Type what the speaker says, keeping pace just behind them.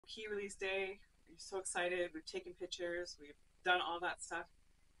EP release day. We're so excited. We've taken pictures. We've done all that stuff.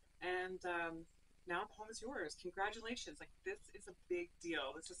 And now the home is yours. Congratulations. Like, this is a big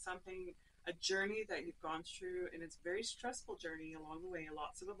deal. This is something, a journey that you've gone through, and it's a very stressful journey along the way,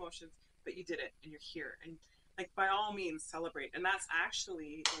 lots of emotions, but you did it and you're here. And like, by all means, celebrate. And that's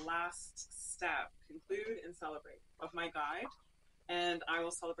actually the last step. Conclude and celebrate of my guide, and I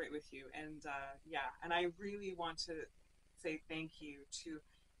will celebrate with you. And yeah, and I really want to say thank you to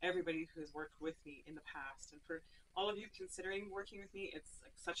everybody who has worked with me in the past, and for all of you considering working with me. It's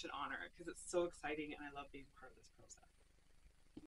like such an honor because it's so exciting, and I love being part of this process.